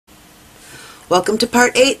Welcome to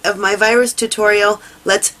part 8 of my virus tutorial.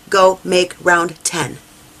 Let's go make round 10.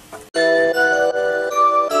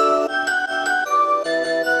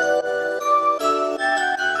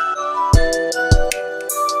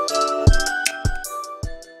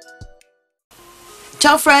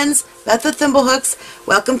 Ciao friends, Beth the Thimblehooks.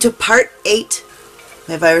 Welcome to part 8 of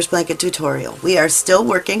my virus blanket tutorial. We are still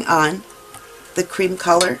working on the cream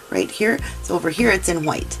color right here. So over here it's in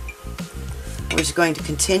white. We're just going to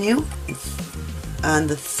continue on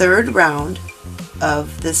the third round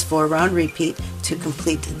of this 4-round repeat to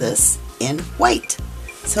complete this in white.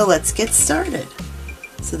 So let's get started.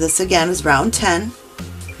 So this again is round 10. I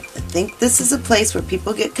think this is a place where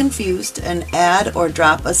people get confused and add or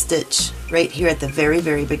drop a stitch right here at the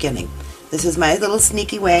very beginning. This is my little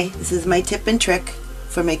sneaky way. This is my tip and trick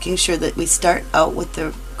for making sure that we start out with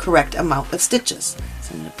the correct amount of stitches.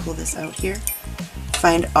 So I'm going to pull this out here.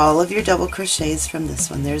 Find all of your double crochets from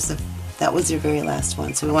this one. That was your very last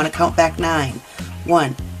one. So we want to count back 9.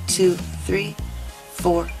 1, 2, 3,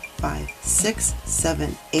 4, 5, 6,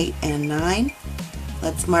 7, 8, and 9.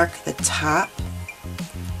 Let's mark the top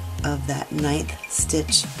of that 9th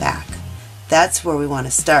stitch back. That's where we want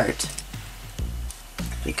to start,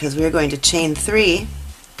 because we're going to chain 3.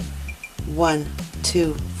 1,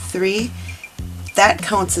 2, 3. That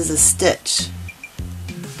counts as a stitch.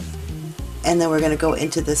 And then we're going to go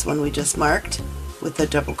into this one we just marked with the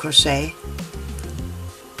double crochet,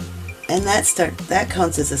 and that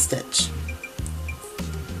counts as a stitch.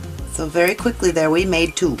 So very quickly there we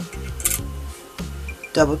made 2.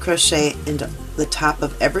 Double crochet into the top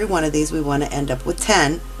of every one of these. We want to end up with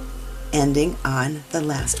 10, ending on the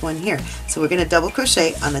last one here. So we're going to double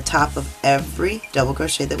crochet on the top of every double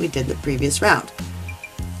crochet that we did the previous round.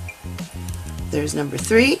 There's number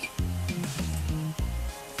 3,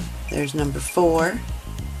 there's number 4,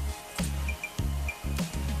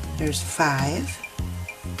 there's 5,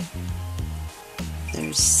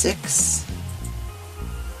 there's 6,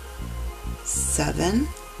 7,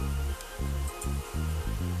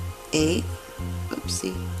 8,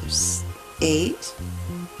 oopsie, there's 8,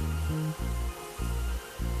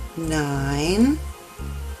 9,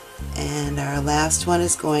 and our last one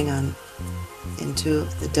is going on into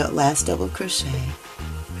the last double crochet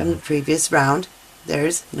from the previous round.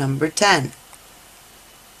 There's number 10.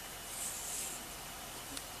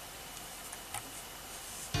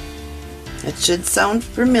 It should sound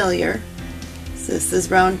familiar. So this is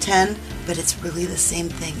round 10, but it's really the same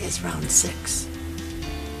thing as round 6.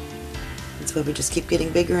 That's why we just keep getting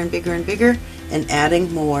bigger and bigger and bigger and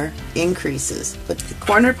adding more increases. But the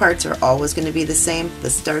corner parts are always going to be the same. The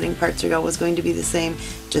starting parts are always going to be the same.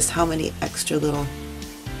 Just how many extra little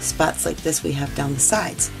spots like this we have down the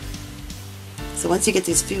sides. So once you get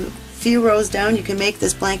these few rows down, you can make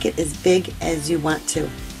this blanket as big as you want to.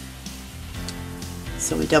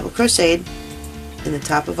 So we double crocheted in the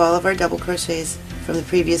top of all of our double crochets from the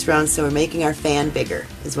previous round, so we're making our fan bigger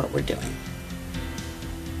is what we're doing.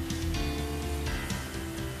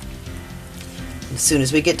 As soon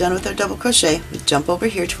as we get done with our double crochet, we jump over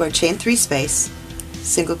here to our chain 3 space,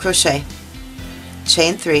 single crochet,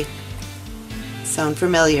 chain 3, sound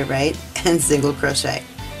familiar, right? And single crochet.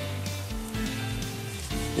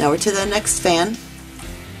 Now we're to the next fan,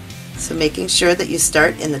 so making sure that you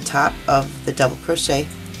start in the top of the double crochet.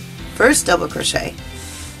 First double crochet,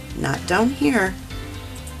 not down here,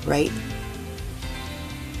 right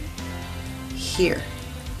here.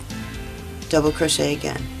 Double crochet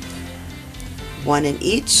again. 1 in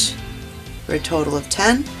each for a total of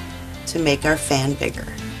 10 to make our fan bigger.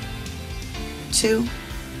 2,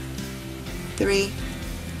 3,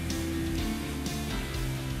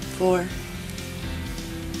 4,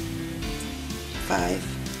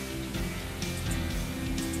 5,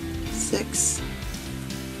 6,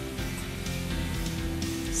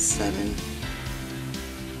 7,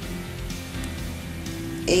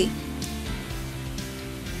 8,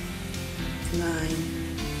 9,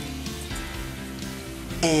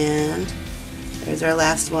 and there's our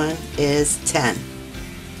last one, is 10.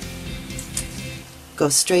 Go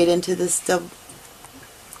straight into this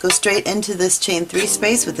chain 3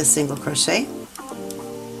 space with a single crochet,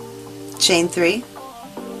 chain 3,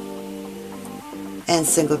 and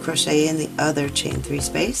single crochet in the other chain 3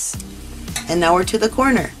 space. And now we're to the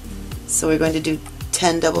corner. So we're going to do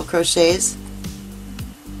 10 double crochets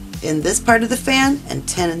in this part of the fan and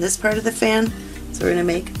 10 in this part of the fan. So we're going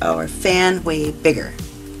to make our fan way bigger.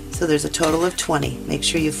 So there's a total of 20. Make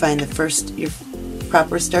sure you find your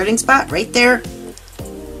proper starting spot right there.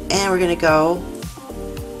 And we're going to go,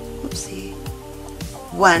 whoopsie,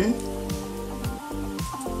 1,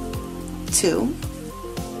 2,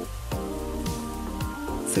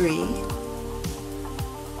 3,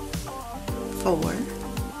 4,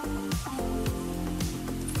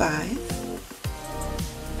 5,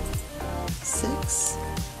 6,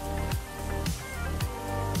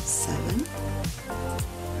 7,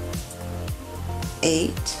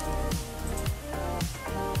 8,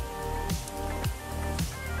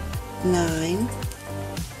 9,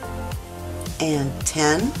 and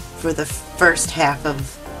 10 for the first half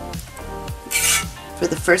of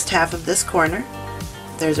this corner.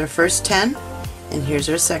 There's our first 10, and here's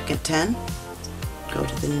our second 10. Go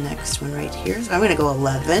to the next one right here. So I'm going to go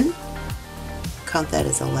 11. Count that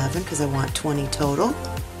as 11 because I want 20 total.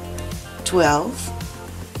 12,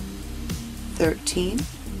 13,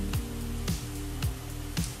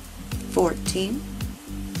 14,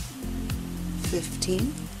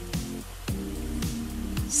 15,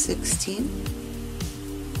 16,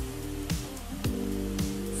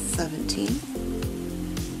 17,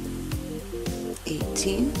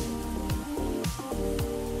 18,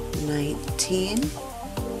 19,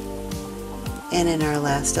 and in our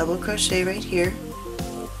last double crochet right here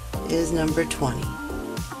is number 20.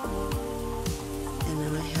 And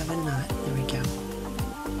then I have a knot. There we go.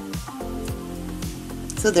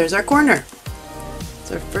 So there's our corner.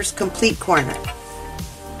 It's our first complete corner.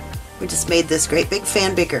 We just made this great big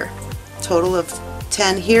fan bigger. Total of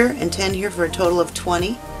 10 here and 10 here for a total of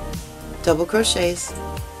 20 double crochets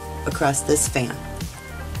across this fan.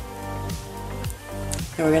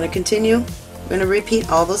 And we're going to continue. We're going to repeat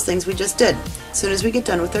all those things we just did. As soon as we get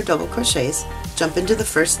done with our double crochets, jump into the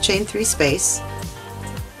first chain 3 space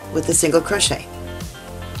with a single crochet.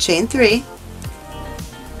 Chain 3,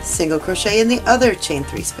 single crochet in the other chain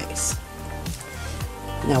 3 space.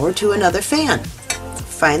 Now we're to another fan. So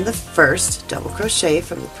find the first double crochet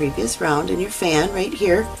from the previous round in your fan right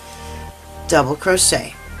here. Double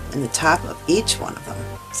crochet in the top of each one of them.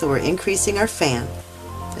 So we're increasing our fan.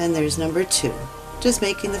 And there's number 2. Just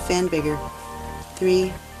making the fan bigger.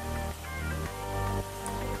 3,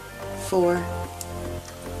 4,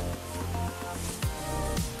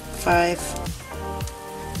 5,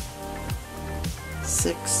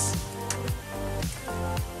 6,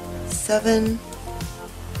 7,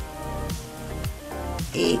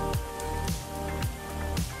 8,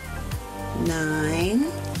 9,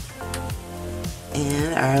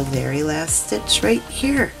 and our very last stitch right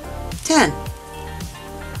here, 10.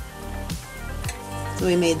 So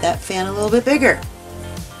we made that fan a little bit bigger.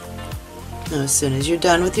 Now as soon as you're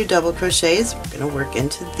done with your double crochets, we're going to work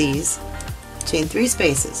into these chain 3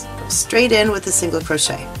 spaces. Go straight in with a single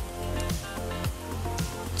crochet.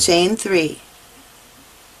 Chain 3,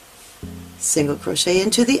 single crochet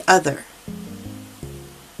into the other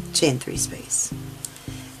chain 3 space.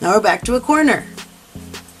 Now we're back to a corner.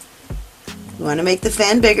 We want to make the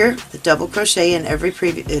fan bigger, the double crochet in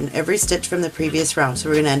every stitch from the previous round. So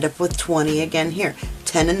we're going to end up with 20 again here.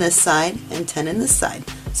 10 in this side and 10 in this side.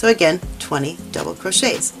 So again, 20 double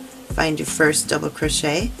crochets. Find your first double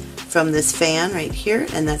crochet from this fan right here,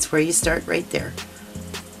 and that's where you start right there.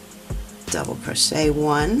 Double crochet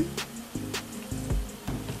 1,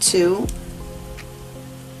 2,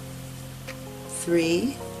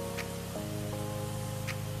 3,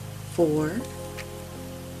 4,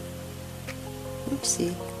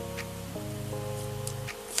 oopsie,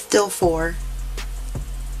 still 4,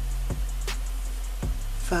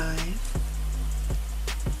 5,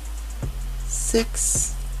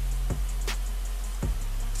 6,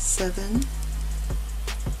 7,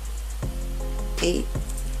 8,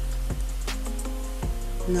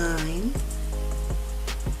 9,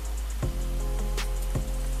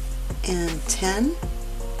 and 10.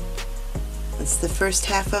 That's the first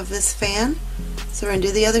half of this fan. So we're going to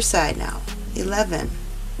do the other side now. 11,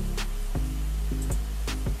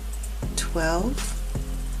 12,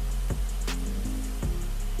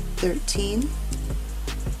 13,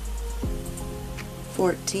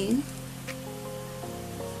 14,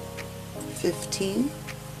 15,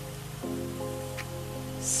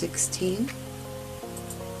 16,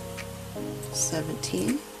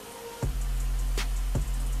 17,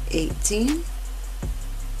 18,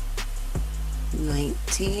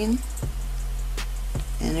 19,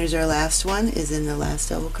 and there's our last one, is in the last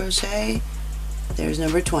double crochet. There's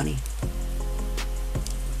number 20.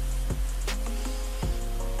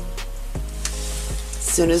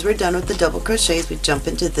 As soon as we're done with the double crochets, we jump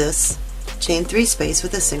into this chain 3 space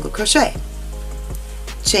with a single crochet.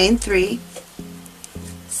 Chain 3,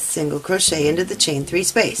 single crochet into the chain 3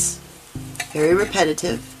 space. Very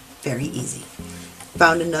repetitive, very easy.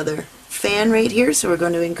 Found another fan right here, so we're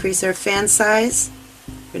going to increase our fan size.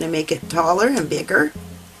 We're going to make it taller and bigger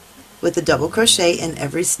with a double crochet in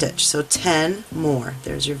every stitch. So 10 more.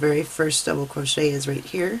 There's your very first double crochet is right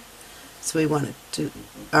here. So we want to do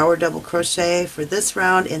our double crochet for this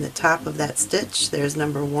round in the top of that stitch. There's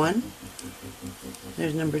number 1,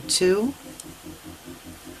 there's number 2,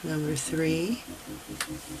 number 3,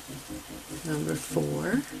 number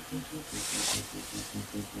 4,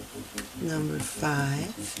 number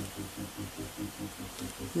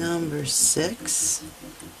 5, number 6,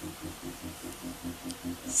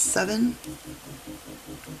 7,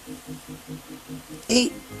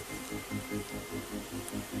 8,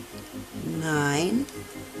 9,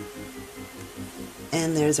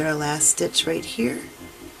 and there's our last stitch right here,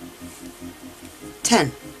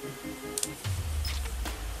 10.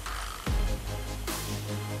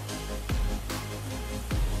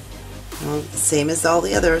 Well, same as all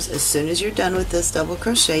the others, as soon as you're done with this double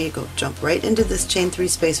crochet, you go jump right into this chain 3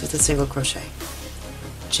 space with a single crochet.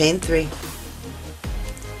 Chain 3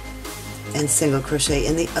 and single crochet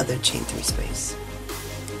in the other chain 3 space.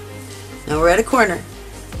 Now we're at a corner,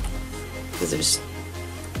 because there's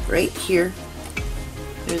right here,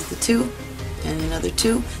 there's the 2 and another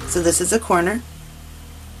 2, so this is a corner.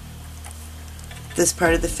 This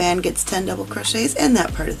part of the fan gets 10 double crochets and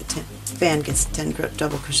that part of the fan gets 10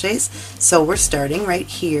 double crochets, so we're starting right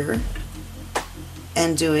here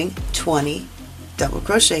and doing 20 double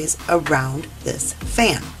crochets around this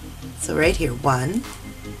fan. So right here, 1,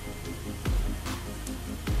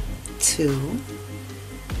 2,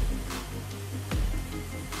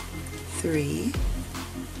 3,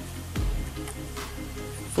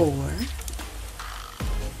 4, 5,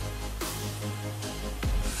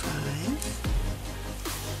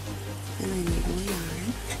 and I need more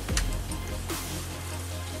yarn.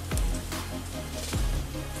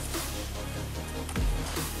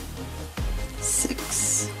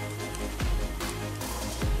 6,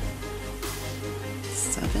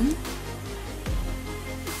 7,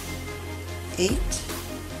 8,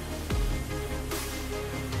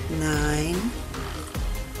 9,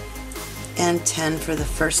 and 10 for the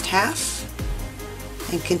first half,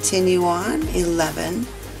 and continue on. 11,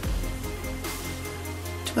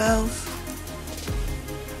 12,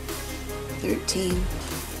 13,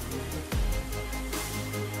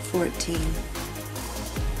 14,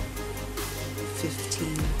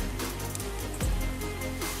 15,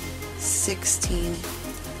 16,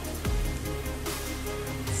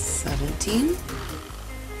 17,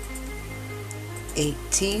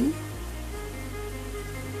 18,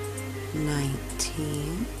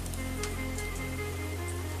 19,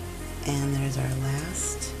 and there's our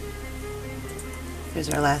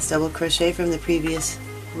last double crochet from the previous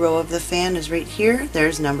row of the fan is right here.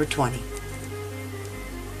 There's number 20.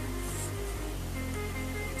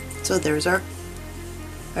 So there's our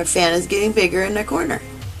fan is getting bigger in the corner.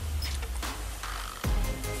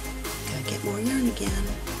 Gotta get more yarn again.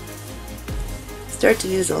 Start to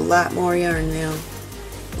use a lot more yarn now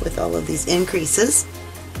with all of these increases.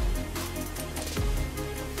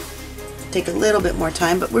 Take a little bit more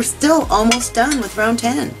time, but we're still almost done with round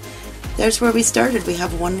 10. There's where we started. We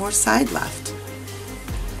have one more side left.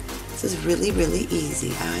 This is really, really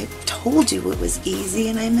easy. I told you it was easy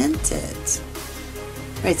and I meant it.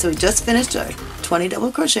 Alright, so we just finished our 20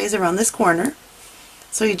 double crochets around this corner.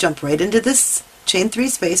 So you jump right into this chain 3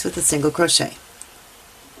 space with a single crochet.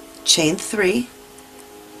 Chain 3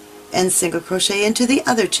 and single crochet into the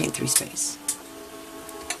other chain 3 space.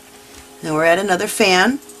 Now we're at another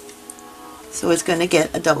fan, so it's going to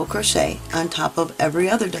get a double crochet on top of every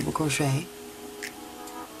other double crochet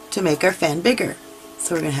to make our fan bigger.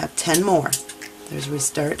 So we're going to have 10 more. There's where we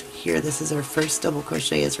start here. This is our first double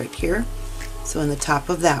crochet is right here. So in the top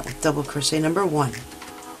of that, with double crochet number 1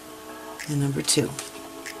 and number 2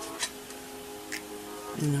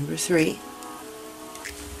 and number 3,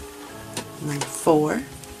 number 4,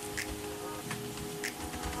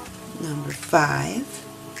 number 5,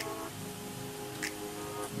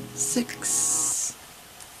 6,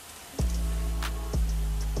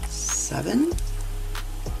 7,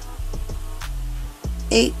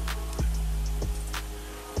 8,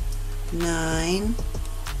 9,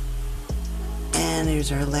 and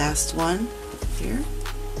there's our last one here,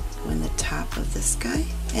 go in the top of this guy,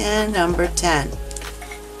 and number 10.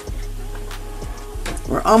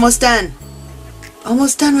 We're almost done.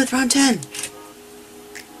 Almost done with round 10.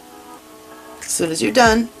 As soon as you're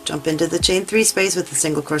done, jump into the chain 3 space with a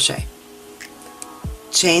single crochet.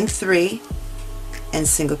 Chain 3 and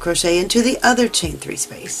single crochet into the other chain 3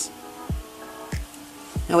 space.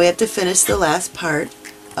 Now we have to finish the last part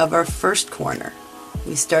of our first corner.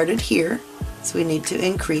 We started here, so we need to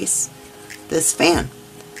increase this fan.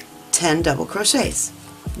 10 double crochets.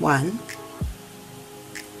 1,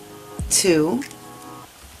 2,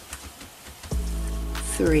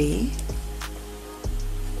 3,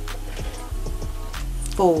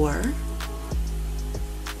 4,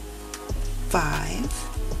 5,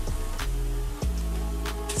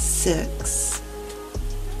 6,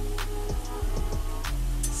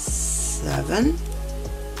 7,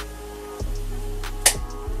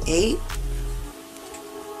 8,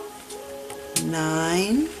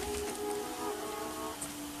 9,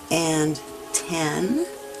 and 10.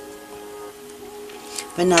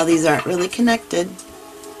 But now these aren't really connected.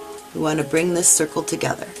 We want to bring this circle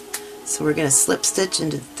together. So we're going to slip stitch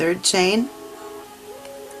into the third chain,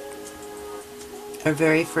 our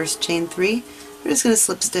very first chain 3. We're just going to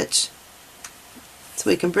slip stitch so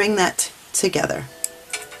we can bring that together.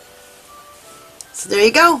 So there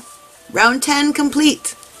you go. Round 10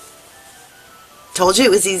 complete. Told you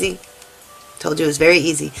it was easy. Told you it was very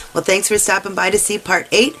easy. Well, thanks for stopping by to see part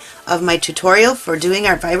 8 of my tutorial for doing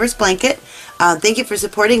our virus blanket. Thank you for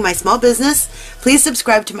supporting my small business. Please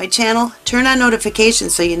subscribe to my channel. Turn on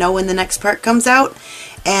notifications so you know when the next part comes out.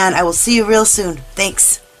 And I will see you real soon.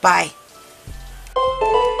 Thanks. Bye.